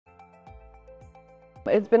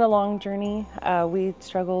It's been a long journey. We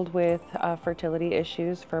struggled with fertility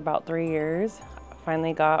issues for about 3 years.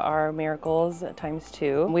 Finally got our miracles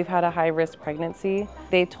 ×2. We've had a high-risk pregnancy.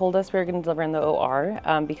 They told us we were going to deliver in the OR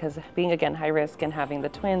because being, again, high risk and having the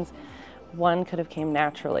twins, one could have came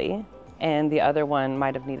naturally and the other one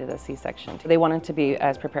might have needed a C-section. They wanted to be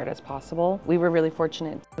as prepared as possible. We were really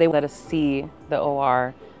fortunate. They let us see the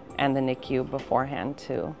OR and the NICU beforehand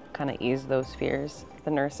to kind of ease those fears.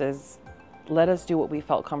 The nurses let us do what we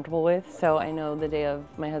felt comfortable with. So I know the day of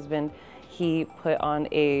my husband, he put on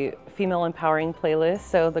a female empowering playlist,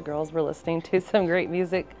 so the girls were listening to some great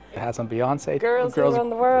music. It had some Beyonce. Girls Who Run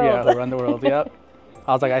the World. Yeah, Who Run the World, yep.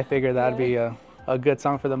 I was like, I figured that'd be a good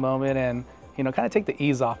song for the moment and, you know, kind of take the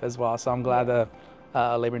ease off as well. So I'm glad the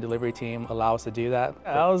labor and delivery team allow us to do that.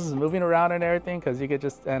 I was moving around and everything because you could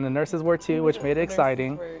just, and the nurses were too, which made it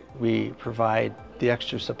exciting. We provide the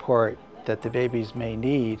extra support that the babies may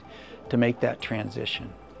need to make that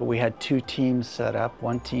transition. We had 2 teams set up,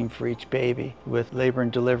 1 team for each baby, with labor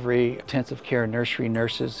and delivery, intensive care nursery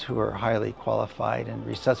nurses who are highly qualified in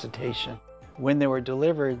resuscitation. When they were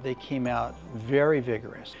delivered, they came out very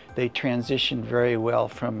vigorous. They transitioned very well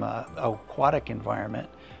from an aquatic environment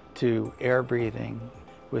to air breathing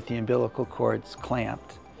with the umbilical cords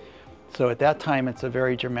clamped. So at that time, it's a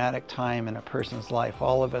very dramatic time in a person's life.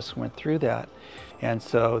 All of us went through that. And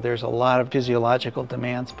so there's a lot of physiological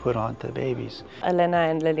demands put onto the babies. Elena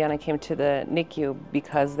and Liliana came to the NICU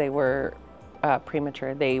because they were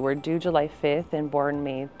premature. They were due July 5th and born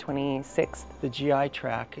May 26th. The GI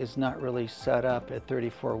tract is not really set up at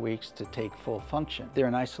 34 weeks to take full function. They're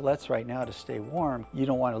in isolettes right now to stay warm. You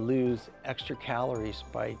don't want to lose extra calories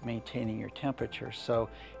by maintaining your temperature. So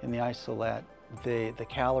in the isolette, the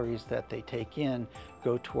calories that they take in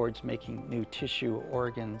go towards making new tissue,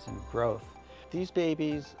 organs, and growth. These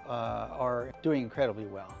babies are doing incredibly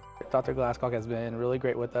well. Dr. Glasscock has been really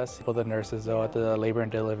great with us. The nurses, though, at the labor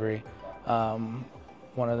and delivery.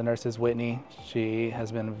 One of the nurses, Whitney, she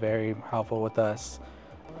has been very helpful with us.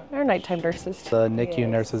 Our nighttime nurses. The NICU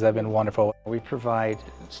nurses have been wonderful. We provide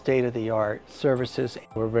state-of-the-art services.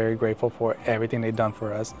 We're very grateful for everything they've done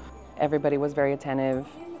for us. Everybody was very attentive,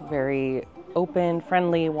 very open,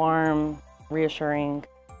 friendly, warm, reassuring.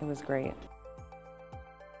 It was great.